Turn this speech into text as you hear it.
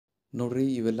ನೋಡ್ರಿ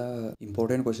ಇವೆಲ್ಲ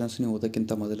important questions ನೀವು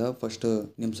ಓದೋಕ್ಕಿಂತ ಮೊದಲು ಫಸ್ಟ್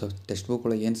ನಿಮ್ಮ ಟೆಕ್ಸ್ಟ್ ಬುಕ್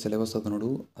ಒಳಗೆ ಏನು ಸಿಲೆಬಸ್ ಅದ ನೋಡು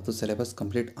ಅದು ಸಿಲೆಬಸ್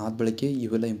ಕಂಪ್ಲೀಟ್ ಆದ ಬಳಿಕೆ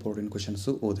ಇವೆಲ್ಲ ಇಂಪಾರ್ಟೆಂಟ್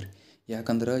ಕ್ವಶನ್ಸು ಓದ್ರಿ.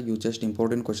 ಯಾಕಂದ್ರೆ ಇವು ಜಸ್ಟ್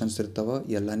ಇಂಪಾರ್ಟೆಂಟ್ ಕ್ವಶನ್ಸ್ ಇರ್ತಾವೆ,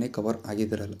 ಎಲ್ಲನೇ ಕವರ್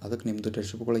ಆಗಿದಿರಲ್ಲ. ಅದಕ್ಕೆ ನಿಮ್ಮದು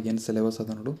ಟೆಕ್ಸ್ಟ್ ಬುಕ್ ಒಳಗೆ ಏನು ಸಿಲೆಬಸ್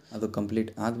ಅದ ನೋಡು ಅದು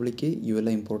ಕಂಪ್ಲೀಟ್ ಆದ ಬಳಿಕೆ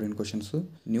ಇವೆಲ್ಲ ಇಂಪಾರ್ಟೆಂಟ್ ಕ್ವಶನ್ಸು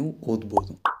ನೀವು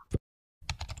ಓದ್ಬೋದು.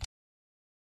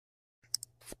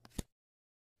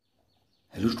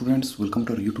 Hello students, welcome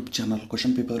to our YouTube channel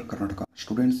question paper Karnataka.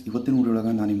 Students, ಇವತ್ತಿನ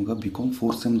ವಿಡಿಯೋಳಗೆ ನಾನು ನಿಮಗೆ Bcom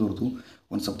 4th ಸೆಮ್ದವ್ರದ್ದು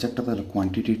ಒಂದು ಸಬ್ಜೆಕ್ಟ್ ಅದಲ್ಲ,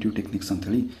 ಕ್ವಾಂಟಿಟೇಟಿವ್ ಟೆಕ್ನಿಕ್ಸ್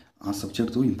ಅಂತೇಳಿ. ಆ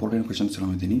ಸಬ್ಜೆಕ್ಟ್ದು ಇಂಪಾರ್ಟೆಂಟ್ ಕ್ವಶನ್ಸ್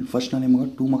ಹೇಳ್ತೀನಿ. ಫಸ್ಟ್ ನಾನು ನಿಮಗೆ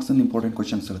 2 ಮಾರ್ಕ್ಸಿಂದ ಇಂಪಾರ್ಟೆಂಟ್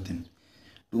ಕ್ವಶನ್ಸ್ ಹೇಳ್ತೀನಿ.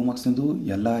 2 ಮಾರ್ಕ್ಸಿಂದು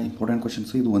ಎಲ್ಲ ಇಂಪಾರ್ಟೆಂಟ್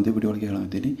ಕ್ವಶನ್ಸು ಇದು ಒಂದೇ ವಿಡಿಯೋ ಒಳಗೆ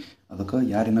ಹೇಳ್ತೀನಿ. ಅದಕ್ಕೆ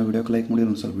ಯಾರಿನ ವಿಡಿಯೋಕ್ಕೆ ಲೈಕ್ ಮಾಡಿ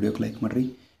ಒಂದು ಸ್ವಲ್ಪ ವಿಡಿಯೋಕ್ಕೆ ಲೈಕ್ ಮಾಡಿರಿ.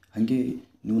 ಹಾಗೆ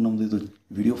ನೀವು ನಮ್ಮದು ಇದು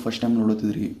ವಿಡಿಯೋ ಫಸ್ಟ್ ಟೈಮ್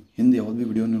ನೋಡುತ್ತಿದ್ರಿ, ಹಿಂದೆ ಯಾವ್ದು ಭೀ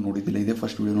ವಿಡಿಯೋ ನೀವು ನೋಡಿದ್ದಿಲ್ಲ, ಇದೇ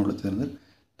ಫಸ್ಟ್ ವಿಡಿಯೋ ನೋಡುತ್ತಿದ್ರೆ ಅಂದ್ರೆ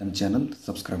ನಮ್ಮ ಚಾನಲ್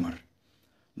ಸಬ್ಸ್ಕ್ರೈಬ್ ಮಾಡಿರಿ.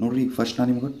 ನೋಡಿರಿ, ಫಸ್ಟ್ ನಾನು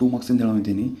ನಿಮಗೆ 2 ಮಾರ್ಕ್ಸಿಂದ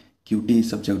ಹೇಳ್ತೀನಿ. QT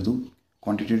ಸಬ್ಜೆಕ್ಟ್ದು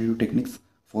quantitative techniques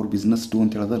for business 2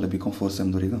 ಅಂತ ಹೇಳೋದಲ್ಲ Bcom 4th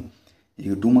ಸೆಮ್ದವ್ರಿಗೆ.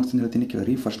 ಈಗ 2 ಮಾರ್ಕ್ಸಿಂದ ಹೇಳ್ತೀನಿ,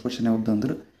 ಕೇಳಿರಿ. ಫಸ್ಟ್ ಕ್ವಶನ್ ಯಾವ್ದು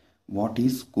ಅಂದ್ರೆ ವಾಟ್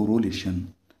ಈಸ್ ಕೊರೋಲೇಷನ್,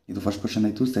 ಇದು ಫಸ್ಟ್ ಕ್ವಶನ್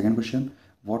ಆಯಿತು. Second question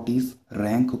what is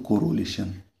rank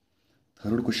ಕೊರೋಲೇಷನ್.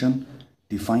 Third question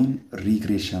define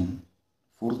regression.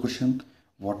 Fourth question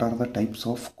what are the types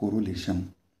of ಕೊರೋಲೇಷನ್.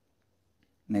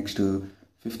 Next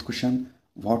fifth question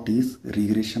what is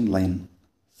regression line.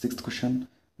 Sixth question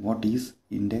what is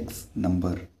index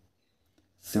number.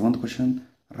 Seventh question,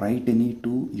 write any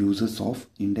 2 uses of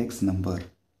index number.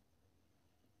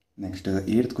 Next,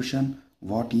 8th question,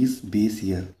 what is base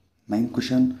year. 9th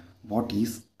question, what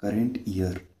is current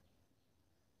year.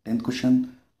 10th question,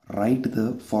 write the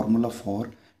formula for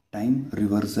time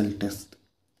reversal test.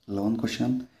 11th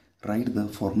question, write the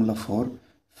formula for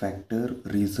factor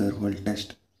reversal test.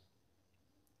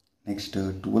 Next,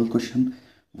 12th question,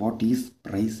 what is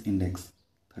price index.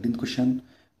 13th question,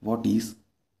 what is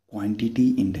quantity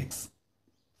index.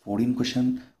 14th question,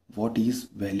 what is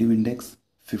value index.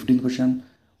 15th question,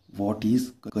 what is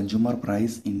consumer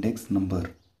price index number.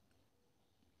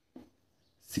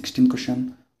 16th question,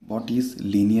 what is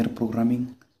linear programming.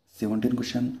 17th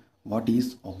question, what is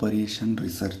operation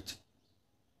research.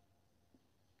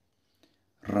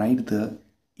 Write the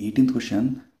 18th question,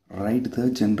 write the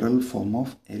general form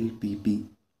of LPP.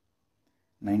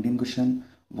 19th question,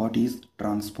 what is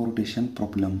transportation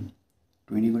problem.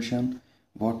 20 question,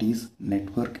 what is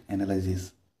network analysis.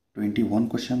 21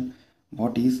 question,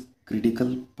 what is critical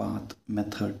path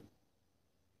method.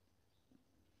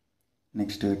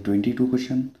 Next, 22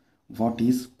 question, what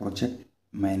is project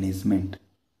management.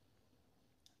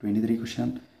 23 question,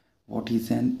 what is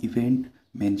an event,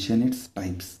 mention its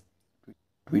types.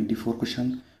 24 question,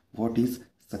 what is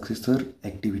successor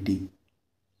activity.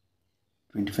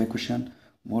 25 question,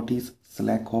 what is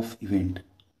slack of event.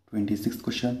 26th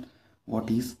question, what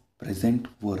is present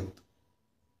worth.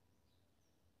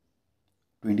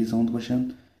 27th question,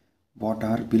 what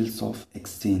are bills of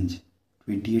exchange.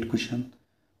 28th question,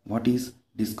 what is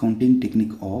discounting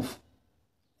technique of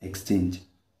exchange.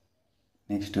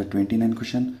 Next, 29th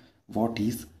question, what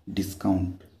is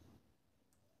discount.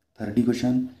 30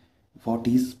 question, what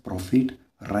is profit,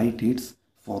 write its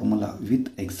formula with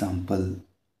example.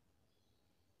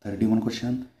 31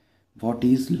 question, what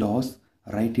is loss,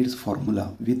 write its formula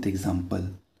with example.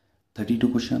 32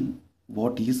 question,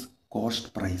 what is cost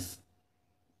price.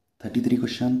 33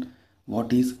 question,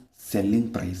 what is selling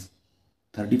price.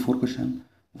 34 question,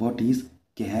 what is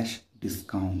cash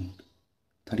discount.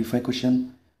 35 question,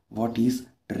 what is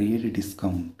trade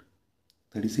discount.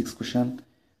 36 question,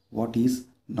 what is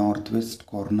northwest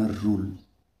corner rule.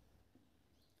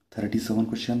 37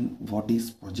 question, what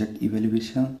is project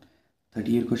evaluation.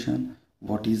 38 question,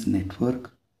 what is network.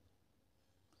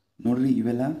 ನೋಡ್ರಿ,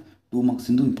 ಇವೆಲ್ಲ 2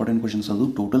 ಮಾರ್ಕ್ಸಿಂದು important questions. ಅದು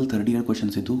total 38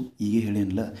 questions ಇದ್ದು ಈಗ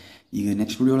ಹೇಳಿಲ್ಲ. ಈಗ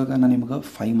next video ಒಳಗೆ ನಾನು ನಿಮ್ಗೆ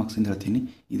 5 ಮಾರ್ಕ್ಸಿಂದ ಹೇಳ್ತೀನಿ.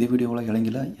 ಇದೇ ವಿಡಿಯೋ ಒಳಗೆ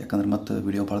ಹೇಳಂಗಿಲ್ಲ, ಯಾಕಂದ್ರೆ ಮತ್ತೆ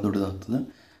ವಿಡಿಯೋ ಭಾಳ ದೊಡ್ಡದಾಗ್ತದೆ.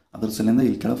 ಅದ್ರ ಸಲಿಂದ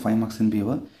ಇಲ್ಲಿ ಕೆಳಗೆ 5 ಮಾರ್ಕ್ಸಿಂದ ಭೀ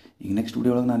ಇವ. ಈಗ ನೆಕ್ಸ್ಟ್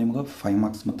ವಿಡಿಯೋ ಒಳಗೆ ನಾನು ನಿಮ್ಗೆ 5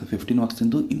 ಮಾರ್ಕ್ಸ್ ಮತ್ತು 15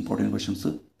 ಮಾರ್ಕ್ಸಿಂದು ಇಂಪಾರ್ಟೆಂಟ್ ಕ್ವಶನ್ಸ್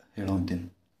ಹೇಳೋಂತೀನಿ.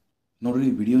 ನೋಡಿರಿ,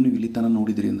 ವಿಡಿಯೋ ನೀವು ಇಲ್ಲಿ ತನಕ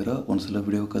ನೋಡಿದ್ರಿ ಅಂದ್ರೆ ಒಂದು ಸಲ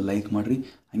ವಿಡಿಯೋಕ್ಕೆ ಲೈಕ್ ಮಾಡಿರಿ.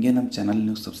 ಹಾಗೆ ನಮ್ಮ ಚಾನಲ್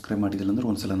ನೀವು ಸಬ್ಸ್ಕ್ರೈಬ್ ಮಾಡಿದಿಲ್ಲ ಅಂದ್ರೆ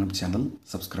ಒಂದು ಸಲ ನಮ್ಮ ಚಾನಲ್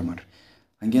ಸಬ್ಸ್ಕ್ರೈಬ್ ಮಾಡಿರಿ.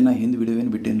 ಹಾಗೆ ನಾ ಹಿಂದೆ ವಿಡಿಯೋ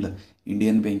ಏನು ಬಿಟ್ಟೇನಿಲ್ಲ,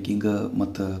 ಇಂಡಿಯನ್ ಬ್ಯಾಂಕಿಂಗ್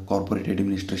ಮತ್ತು ಕಾರ್ಪೊರೇಟ್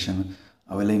ಅಡ್ಮಿನಿಸ್ಟ್ರೇಷನ್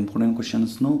ಅವೆಲ್ಲ ಇಂಪಾರ್ಟೆಂಟ್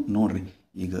ಕ್ವಶನ್ಸ್ನು ನೋಡಿರಿ.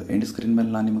 ಈಗ ಎಂಡ್ ಸ್ಕ್ರೀನ್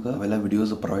ಮೇಲೆ ನಾನು ನಿಮ್ಗೆ ಅವೆಲ್ಲ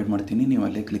ವಿಡಿಯೋಸ್ ಪ್ರೊವೈಡ್ ಮಾಡ್ತೀನಿ, ನೀವು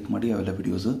ಅಲ್ಲೇ ಕ್ಲಿಕ್ ಮಾಡಿ ಅವೆಲ್ಲ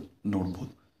ವಿಡಿಯೋಸ್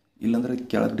ನೋಡ್ಬೋದು. ಇಲ್ಲಾಂದರೆ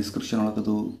ಕೆಳಗೆ ಡಿಸ್ಕ್ರಿಪ್ಷನ್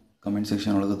ಒಳಗದು ಕಮೆಂಟ್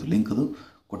ಸೆಕ್ಷನ್ ಒಳಗದು ಲಿಂಕ್ ಅದು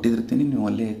ಕೊಟ್ಟಿರ್ತೀನಿ, ನೀವು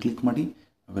ಅಲ್ಲೇ ಕ್ಲಿಕ್ ಮಾಡಿ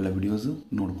ಅವೆಲ್ಲ ವಿಡಿಯೋಸ್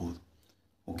ನೋಡ್ಬೋದು.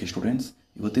 ಓಕೆ ಸ್ಟೂಡೆಂಟ್ಸ್,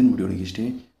 ಇವತ್ತಿನ ವಿಡಿಯೋಗೆ ಇಷ್ಟೇ.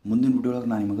 ಮುಂದಿನ ವಿಡಿಯೋ ಒಳಗೆ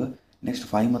ನಾನು ನಿಮಗೆ ನೆಕ್ಸ್ಟ್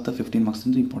 5 ಮತ್ತು 15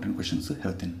 ಮಾರ್ಕ್ಸಿಂದು ಇಂಪಾರ್ಟೆಂಟ್ ಕ್ವಶನ್ಸ್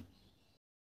ಹೇಳ್ತೀನಿ.